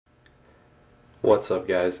What's up,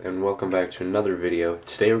 guys, and welcome back to another video.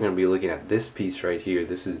 Today we're going to be looking at this piece right here.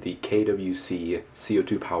 This is the KWC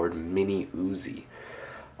CO2 powered mini Uzi.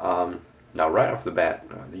 Now right off the bat,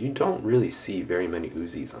 you don't really see very many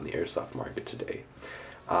Uzis on the airsoft market today.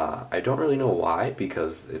 I don't really know why,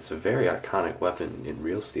 because it's a very iconic weapon in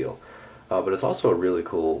real steel, but it's also a really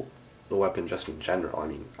cool weapon just in general. I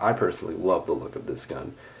mean, I personally love the look of this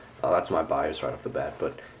gun. That's my bias right off the bat,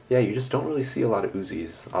 but yeah, you just don't really see a lot of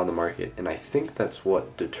Uzis on the market, and I think that's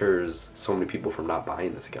what deters so many people from not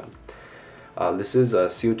buying this gun. This is a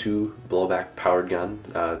CO2 blowback powered gun.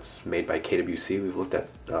 It's made by KWC. We've looked at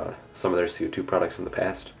some of their CO2 products in the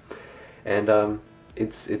past, and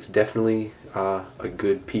it's definitely a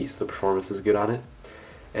good piece. The performance is good on it,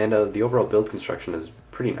 and the overall build construction is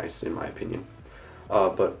pretty nice in my opinion.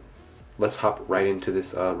 But let's hop right into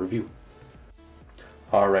this review.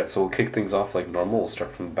 Alright, so we'll kick things off like normal. We'll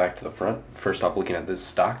start from the back to the front. First off, looking at this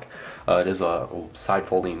stock. It is a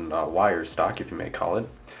side-folding wire stock, if you may call it.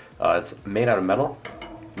 It's made out of metal,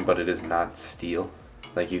 but it is not steel,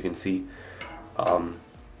 like you can see.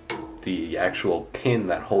 The actual pin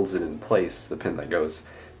that holds it in place, the pin that goes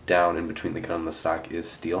down in between the gun and the stock, is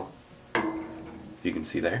steel. You can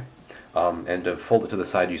see there. And to fold it to the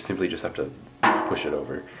side, you simply just have to push it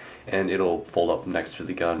over, and it'll fold up next to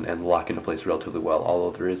the gun and lock into place relatively well,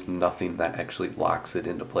 although there is nothing that actually locks it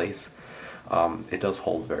into place. It does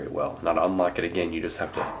hold very well. Now to unlock it again, you just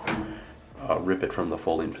have to rip it from the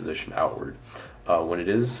folding position outward. When it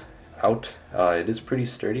is out, it is pretty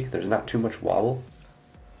sturdy. There's not too much wobble.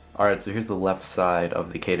 Alright, so here's the left side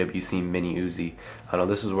of the KWC Mini Uzi. I know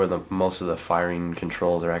this is where most of the firing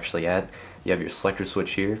controls are actually at. You have your selector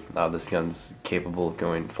switch here. This gun's capable of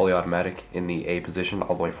going fully automatic in the A position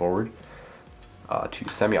all the way forward to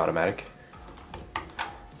semi-automatic,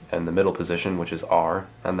 and the middle position, which is R,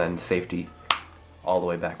 and then safety all the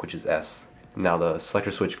way back, which is S. Now the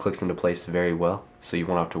selector switch clicks into place very well, so you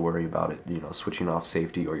won't have to worry about it, switching off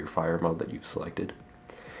safety or your fire mode that you've selected.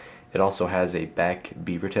 It also has a back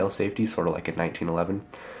beaver tail safety, sort of like a 1911,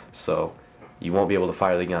 so you won't be able to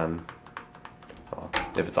fire the gun.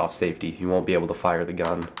 If it's off safety, you won't be able to fire the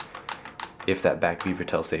gun if that back beaver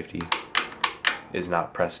tail safety is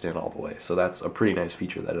not pressed in all the way. So that's a pretty nice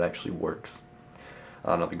feature that it actually works.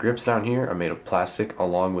 Now the grips down here are made of plastic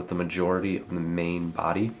along with the majority of the main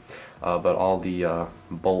body, but all the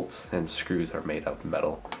bolts and screws are made of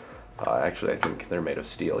metal. Actually, I think they're made of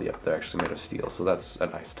steel. Yep, they're actually made of steel, so that's a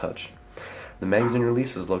nice touch. The magazine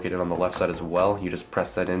release is located on the left side as well. You just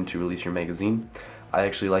press that in to release your magazine. I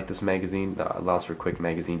actually like this magazine. It allows for quick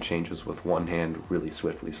magazine changes with one hand really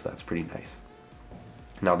swiftly, so that's pretty nice.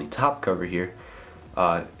 Now the top cover here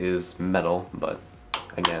is metal, but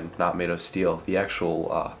again, not made of steel. The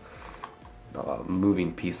actual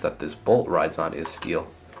moving piece that this bolt rides on is steel,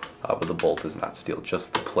 but the bolt is not steel,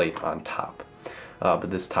 just the plate on top. But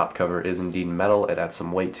this top cover is indeed metal. It adds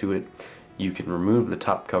some weight to it. You can remove the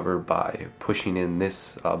top cover by pushing in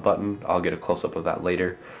this button. I'll get a close-up of that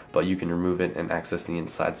later, but you can remove it and access the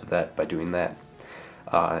insides of that by doing that.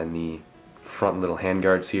 And the front little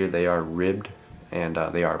handguards here, they are ribbed, and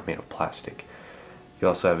they are made of plastic. You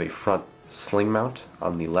also have a front sling mount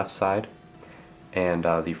on the left side, and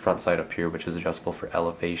the front side up here, which is adjustable for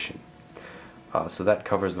elevation. So that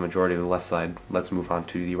covers the majority of the left side. Let's move on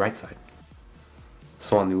to the right side.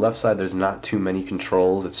 So on the left side, there's not too many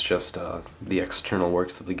controls. It's just the external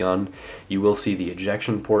works of the gun. You will see the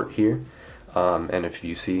ejection port here, and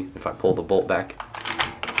if I pull the bolt back,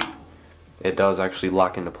 it does actually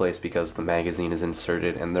lock into place because the magazine is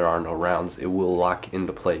inserted and there are no rounds. It will lock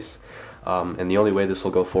into place, and the only way this will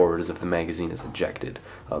go forward is if the magazine is ejected.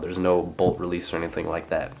 There's no bolt release or anything like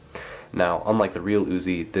that. Now, unlike the real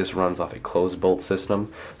Uzi, this runs off a closed bolt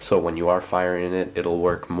system, so when you are firing it, it'll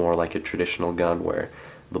work more like a traditional gun where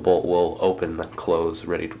the bolt will open and close,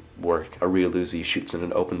 ready to work. A real Uzi shoots in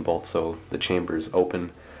an open bolt, so the chamber is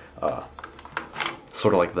open,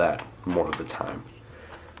 sort of like that more of the time.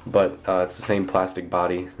 But it's the same plastic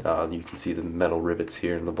body. You can see the metal rivets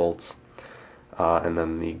here in the bolts, and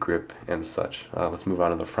then the grip and such. Let's move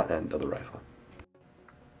on to the front end of the rifle.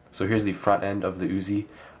 So here's the front end of the Uzi.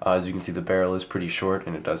 As you can see, the barrel is pretty short,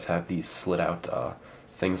 and it does have these slit out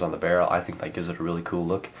things on the barrel. I think that gives it a really cool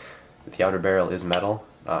look. The outer barrel is metal,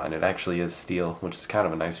 and it actually is steel, which is kind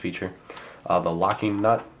of a nice feature. The locking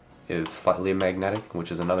nut is slightly magnetic,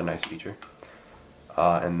 which is another nice feature.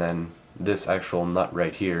 And then this actual nut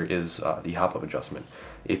right here is the hop-up adjustment.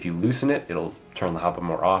 If you loosen it, it'll turn the hop-up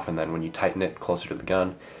more off, and then when you tighten it closer to the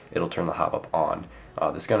gun, it'll turn the hop-up on.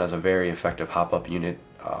 This gun has a very effective hop-up unit.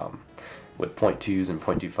 With .2s and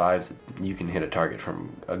 .25s, you can hit a target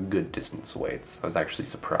from a good distance away. I was actually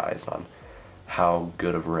surprised on how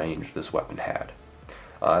good of range this weapon had.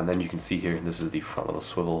 And then you can see here, this is the front little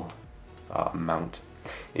swivel mount.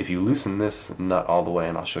 If you loosen this nut all the way,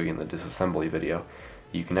 and I'll show you in the disassembly video,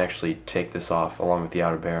 you can actually take this off along with the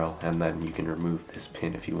outer barrel, and then you can remove this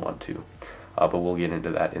pin if you want to. But we'll get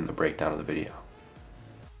into that in the breakdown of the video.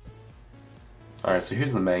 Alright, so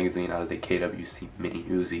here's the magazine out of the KWC Mini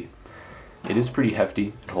Uzi. It is pretty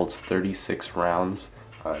hefty. It holds 36 rounds.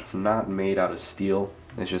 It's not made out of steel,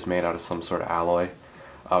 it's just made out of some sort of alloy.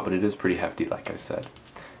 But it is pretty hefty, like I said.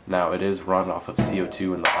 Now, it is run off of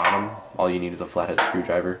CO2 in the bottom. All you need is a flathead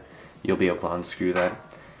screwdriver. You'll be able to unscrew that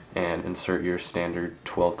and insert your standard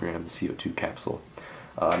 12 gram CO2 capsule.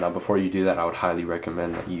 Now, before you do that, I would highly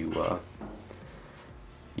recommend that you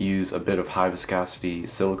use a bit of high viscosity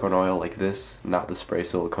silicone oil like this, not the spray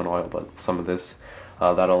silicone oil, but some of this.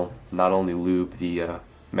 That'll not only lube the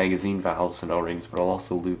magazine valves and O-rings, but it'll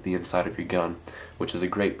also lube the inside of your gun, which is a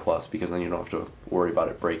great plus because then you don't have to worry about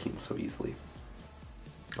it breaking so easily.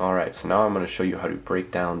 Alright, so now I'm going to show you how to break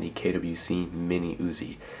down the KWC Mini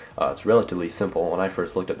Uzi. It's relatively simple. When I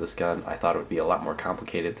first looked at this gun, I thought it would be a lot more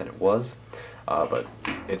complicated than it was, but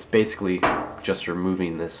it's basically just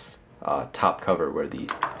removing this top cover where the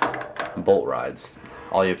bolt rides.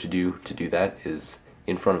 All you have to do that is,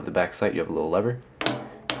 in front of the back sight, you have a little lever.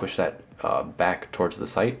 Push that back towards the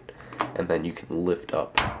sight, and then you can lift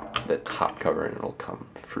up the top cover and it'll come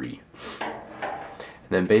free.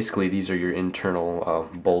 And then basically these are your internal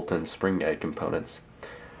bolt and spring guide components.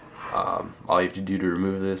 All you have to do to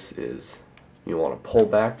remove this is you want to pull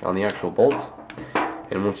back on the actual bolt,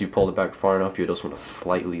 and once you've pulled it back far enough, you just want to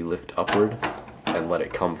slightly lift upward and let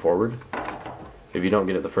it come forward. If you don't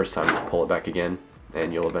get it the first time, just pull it back again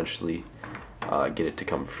and you'll eventually get it to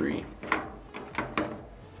come free.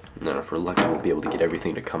 And then if we're lucky, we'll be able to get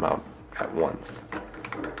everything to come out at once.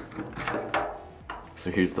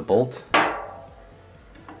 So here's the bolt.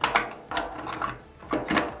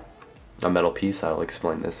 A metal piece, I'll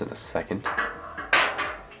explain this in a second.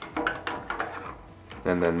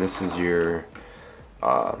 And then this is your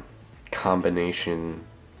combination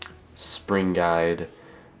spring guide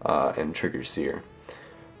and trigger sear.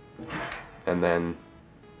 And then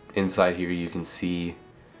inside here you can see,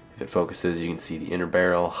 if it focuses, you can see the inner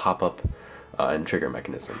barrel, hop up, and trigger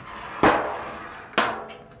mechanism.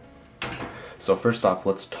 So first off,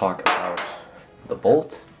 let's talk about the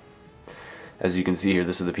bolt. As you can see here,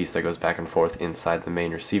 this is the piece that goes back and forth inside the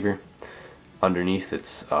main receiver. Underneath,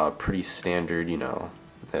 it's pretty standard, you know,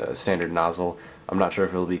 standard nozzle. I'm not sure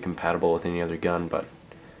if it'll be compatible with any other gun, but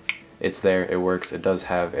it's there, it works. It does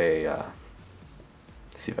have a,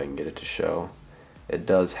 let's see if I can get it to show. It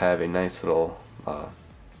does have a nice little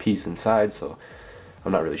piece inside, so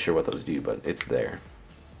I'm not really sure what those do, but it's there.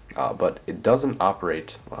 But it doesn't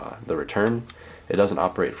operate, the return, it doesn't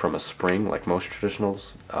operate from a spring like most traditional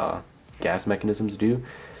gas mechanisms do.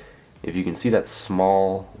 If you can see that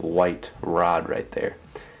small white rod right there,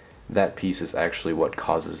 that piece is actually what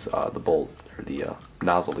causes the bolt or the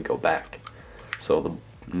nozzle to go back. So the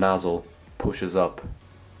nozzle pushes up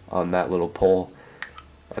on that little pole,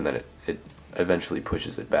 and then it eventually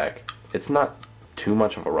pushes it back. It's not too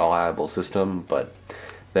much of a reliable system, but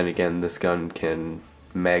then again, this gun can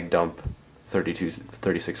mag dump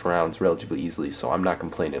 36 rounds relatively easily, so I'm not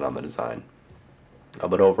complaining on the design.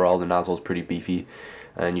 But overall, the nozzle is pretty beefy,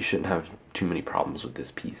 and you shouldn't have too many problems with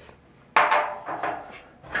this piece.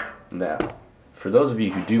 Now, for those of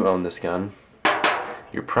you who do own this gun,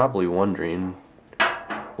 you're probably wondering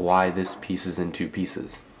why this piece is in two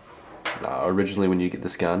pieces. Originally, when you get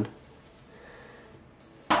this gun,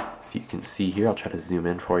 if you can see here, I'll try to zoom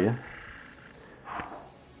in for you.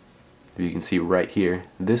 If you can see right here,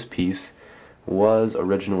 this piece was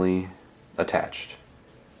originally attached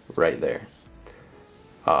right there.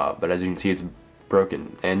 But as you can see, it's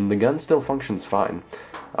broken, and the gun still functions fine.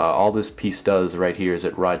 All this piece does right here is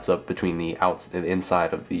it rides up between the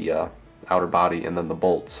inside of the outer body and then the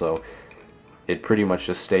bolt, so it pretty much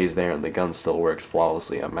just stays there and the gun still works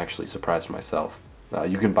flawlessly. I'm actually surprised myself.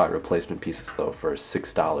 You can buy replacement pieces though for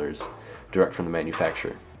 $6 direct from the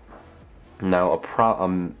manufacturer. Now,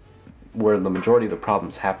 where the majority of the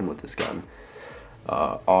problems happen with this gun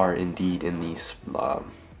are indeed in the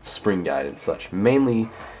spring guide and such, mainly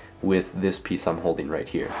with this piece I'm holding right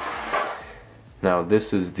here. Now,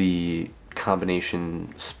 this is the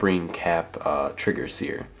combination spring cap trigger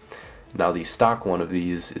sear. Now, the stock one of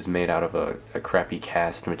these is made out of a crappy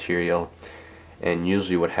cast material, and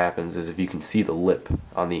usually what happens is, if you can see the lip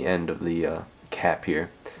on the end of the cap here,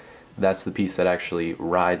 that's the piece that actually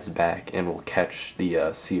rides back and will catch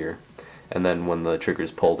the sear, and then when the trigger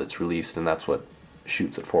is pulled, it's released, and that's what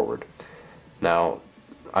shoots it forward. Now,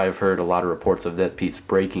 I've heard a lot of reports of that piece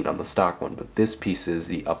breaking on the stock one, but this piece is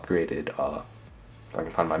the upgraded, if I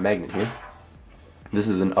can find my magnet here, this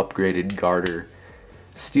is an upgraded garter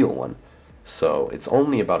steel one. So it's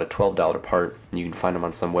only about a $12 part. You can find them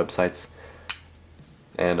on some websites.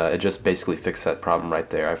 And it just basically fixed that problem right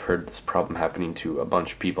there. I've heard this problem happening to a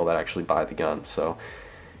bunch of people that actually buy the gun. So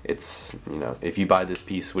it's, you know, if you buy this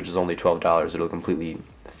piece, which is only $12, it'll completely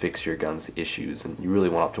fix your gun's issues, and you really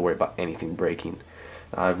won't have to worry about anything breaking.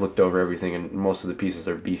 I've looked over everything, and most of the pieces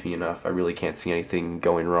are beefy enough. I really can't see anything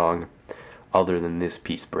going wrong other than this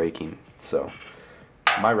piece breaking. So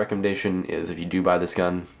my recommendation is, if you do buy this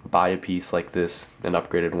gun, buy a piece like this, an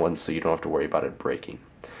upgraded one, so you don't have to worry about it breaking.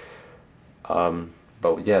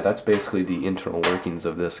 But yeah, that's basically the internal workings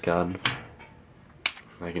of this gun.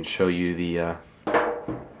 I can show you the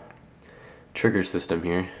trigger system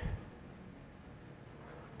here,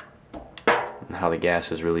 and how the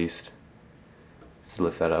gas is released. Just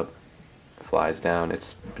lift that up, flies down.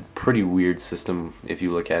 It's a pretty weird system if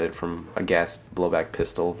you look at it from a gas blowback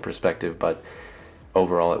pistol perspective, but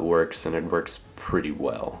overall it works, and it works pretty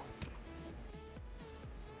well.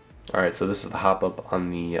 Alright, so this is the hop up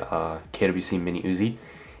on the KWC Mini Uzi.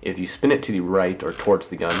 If you spin it to the right or towards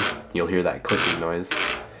the gun, you'll hear that clicking noise,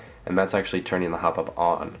 and that's actually turning the hop up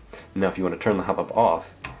on. Now if you want to turn the hop up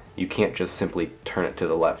off, you can't just simply turn it to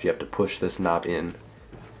the left. You have to push this knob in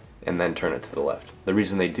and then turn it to the left. The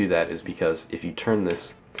reason they do that is because if you turn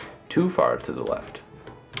this too far to the left,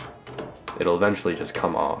 it'll eventually just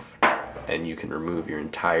come off, and you can remove your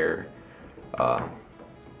entire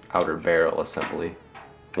outer barrel assembly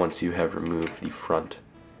once you have removed the front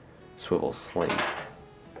swivel sling.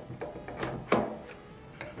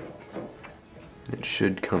 It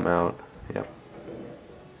should come out, yep.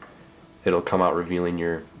 It'll come out revealing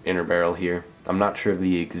your inner barrel here. I'm not sure of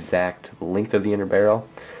the exact length of the inner barrel,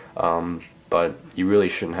 but you really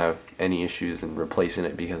shouldn't have any issues in replacing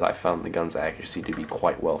it, because I found the gun's accuracy to be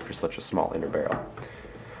quite well for such a small inner barrel.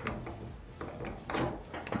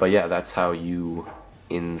 But yeah, that's how you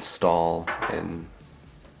install and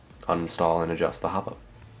uninstall and adjust the hop-up.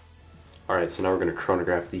 Alright, so now we're going to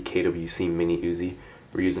chronograph the KWC Mini Uzi.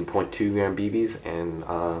 We're using 0.2 gram BBs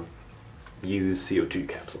and use CO2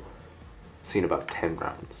 capsule. Seen about 10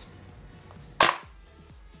 rounds.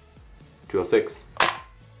 206,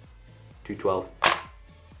 212,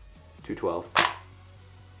 212,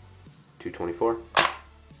 224,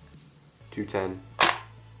 210,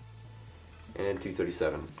 and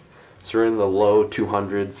 237. So we're in the low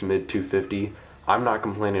 200s, mid 250. I'm not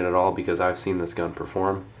complaining at all, because I've seen this gun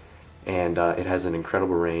perform, and it has an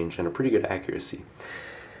incredible range and a pretty good accuracy.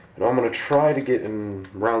 And I'm going to try to get in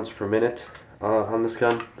rounds per minute on this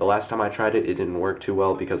gun. The last time I tried it, it didn't work too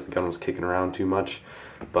well because the gun was kicking around too much,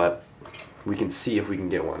 but we can see if we can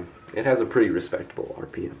get one. It has a pretty respectable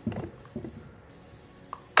RPM.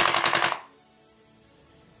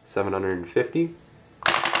 750,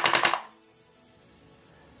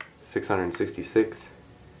 666,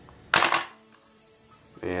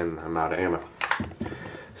 and I'm out of ammo.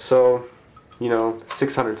 So, you know,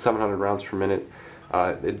 600, 700 rounds per minute.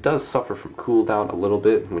 It does suffer from cooldown a little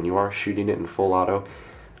bit when you are shooting it in full auto.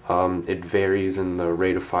 It varies in the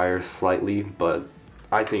rate of fire slightly, but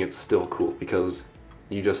I think it's still cool, because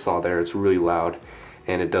you just saw there, it's really loud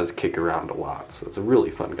and it does kick around a lot, so it's a really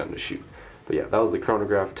fun gun to shoot. But yeah, that was the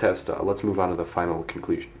chronograph test. Let's move on to the final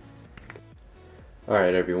conclusion.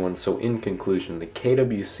 Alright everyone, so in conclusion, the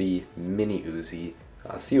KWC Mini Uzi,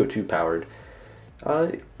 CO2 powered,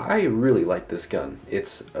 I really like this gun.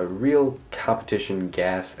 It's a real competition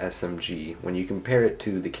gas SMG. When you compare it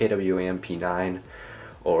to the KWA MP9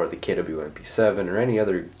 or the KWA MP7 or any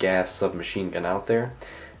other gas submachine gun out there,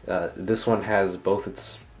 this one has both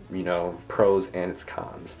its, you know, pros and its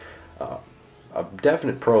cons. A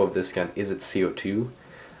definite pro of this gun is its CO2.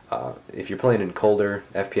 If you're playing in colder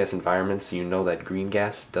FPS environments, you know that green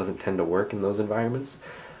gas doesn't tend to work in those environments.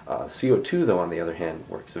 CO2 though, on the other hand,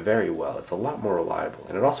 works very well. It's a lot more reliable,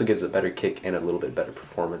 and it also gives a better kick and a little bit better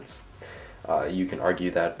performance. You can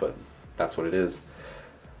argue that, but that's what it is.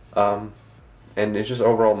 And it's just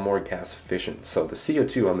overall more gas efficient, so the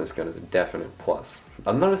CO2 on this gun is a definite plus.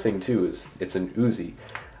 Another thing too is it's an Uzi.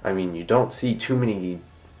 I mean, you don't see too many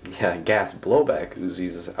gas blowback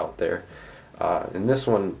Uzis out there, and this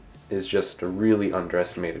one is just a really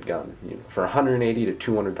underestimated gun. You know, for $180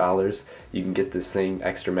 to $200, you can get this thing.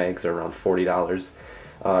 Extra mags are around $40.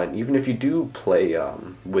 And even if you do play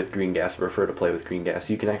with green gas, prefer to play with green gas,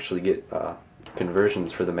 you can actually get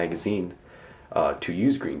conversions for the magazine to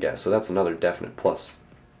use green gas, so that's another definite plus.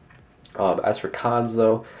 As for cons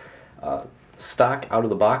though, stock out of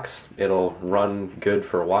the box, it'll run good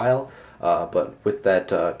for a while. But with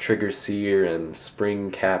that trigger sear and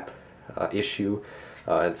spring cap issue,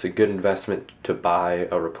 it's a good investment to buy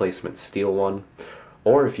a replacement steel one,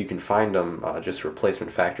 or if you can find them, just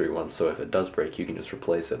replacement factory ones, so if it does break you can just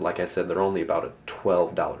replace it. Like I said, they're only about a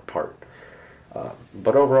 $12 part.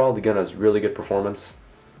 But overall the gun has really good performance.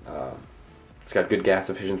 It's got good gas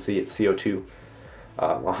efficiency, it's CO2.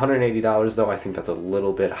 $180 though, I think that's a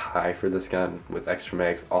little bit high for this gun, with extra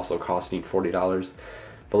mags also costing $40.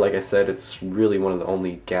 But like I said, it's really one of the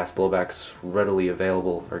only gas blowbacks readily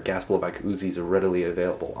available, or gas blowback Uzis are readily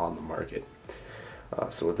available on the market.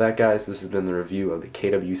 So with that, guys, this has been the review of the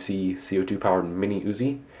KWC CO2 powered mini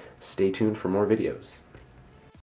Uzi. Stay tuned for more videos.